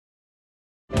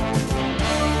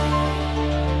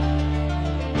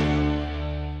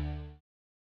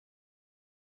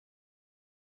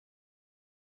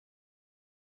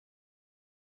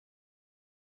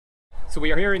So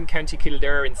we are here in County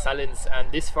Kildare in Sallins,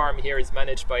 and this farm here is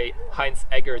managed by Heinz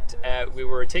Eggert. We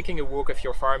were taking a walk of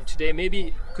your farm today.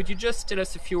 Maybe could you just tell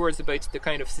us a few words about the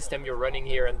kind of system you're running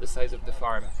here and the size of the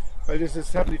farm? Well, this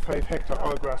is a 75-hectare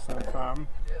all grassland farm,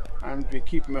 and we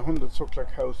keep 100 suckler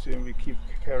cows here, and we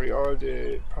carry all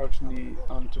the progeny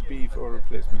onto beef or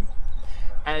replacement.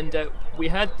 And we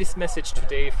had this message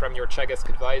today from your Teagasc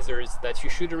advisors that you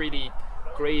should really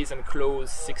graze and close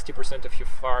 60% of your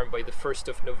farm by the 1st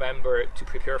of November to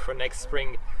prepare for next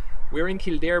spring. We're in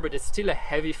Kildare, but it's still a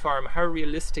heavy farm. How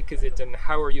realistic is it, and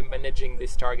how are you managing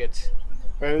this target?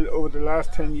 Well, over the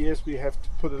last 10 years we have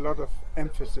put a lot of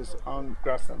emphasis on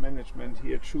grassland management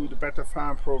here through the Better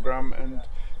Farm program and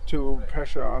to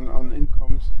pressure on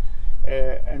incomes.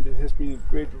 And it has been a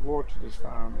great reward to this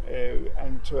farm.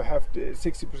 And to have the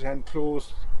 60%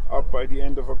 closed up by the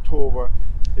end of October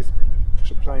is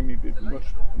supplying me with much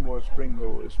more spring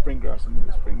grass in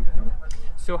the springtime.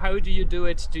 So how do you do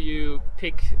it? Do you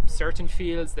pick certain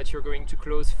fields that you're going to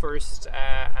close first,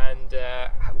 and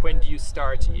when do you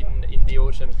start in the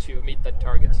autumn to meet that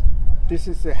target? This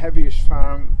is a heavyish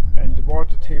farm and the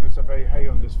water tables are very high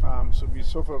on this farm, so we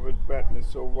suffer with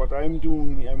wetness. So what I'm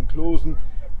doing, I'm closing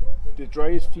the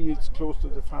driest fields close to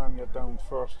the farmyard down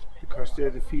first, because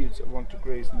they're the fields I want to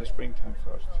graze in the springtime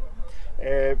first.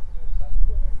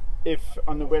 If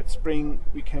on a wet spring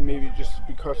we can maybe just,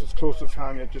 because it's close to the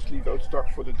farmyard, just leave out stock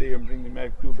for the day and bring them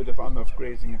out, do a bit of on-off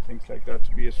grazing and things like that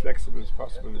to be as flexible as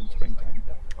possible in springtime.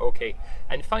 Okay,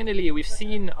 and finally we've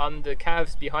seen on the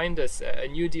calves behind us a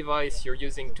new device you're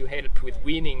using to help with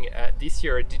weaning this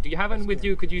year. Do you have one with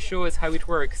you? Could you show us how it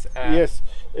works? Yes,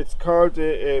 it's called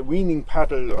a weaning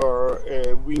paddle or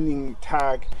a weaning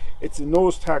tag. It's a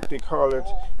nose tag they call it.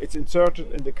 It's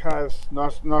inserted in the calves'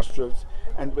 nostrils,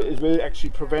 and it will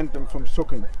actually prevent them from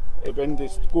sucking. When they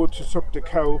go to suck the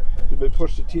cow, they will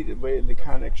push the teeth away and they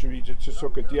can't actually reach it to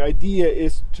suck it. The idea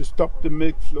is to stop the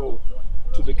milk flow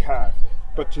to the calf,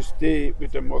 but to stay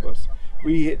with their mothers.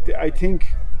 I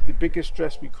think the biggest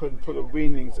stress we couldn't put on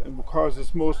weanings and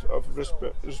causes most of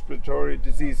respiratory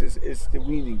diseases is the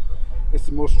weaning. It's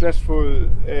the most stressful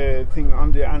thing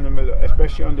on the animal,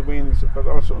 especially on the weanings, but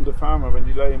also on the farmer when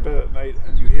you lie in bed at night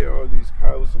and you hear all these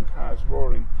cows and calves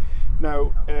roaring.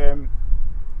 Now,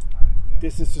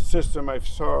 this is a system I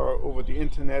saw over the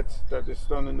internet that is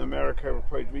done in America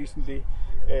quite recently.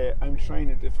 I'm trying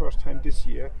it the first time this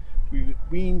year. We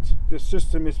weaned. The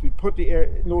system is we put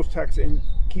the nose tags in,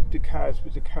 keep the calves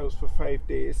with the cows for 5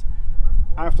 days.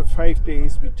 After 5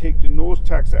 days, we take the nose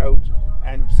tags out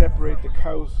and separate the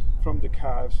cows from the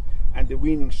calves, and the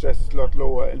weaning stress is a lot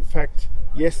lower. In fact,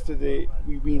 yesterday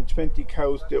we weaned 20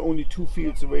 cows. They're only 2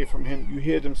 fields away from him. You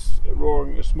hear them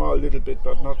roaring a small little bit,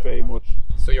 but not very much.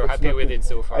 So you're happy with it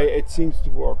so far? It seems to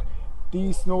work.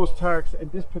 These nose tags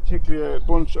and this particular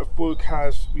bunch of bull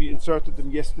calves, we inserted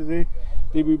them yesterday.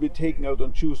 They will be taken out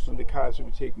on Tuesday and the calves will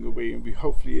be taken away, and we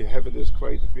hopefully have it as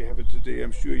quiet as we have it today.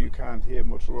 I'm sure you can't hear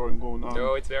much roaring going on.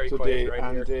 No, it's very today, quiet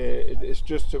right and here. It's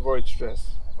just to avoid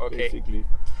stress, basically,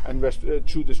 and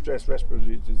through the stress,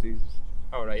 respiratory diseases.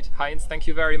 All right, Heinz, thank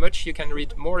you very much. You can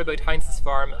read more about Heinz's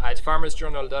farm at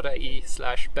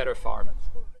farmersjournal.ie/betterfarm.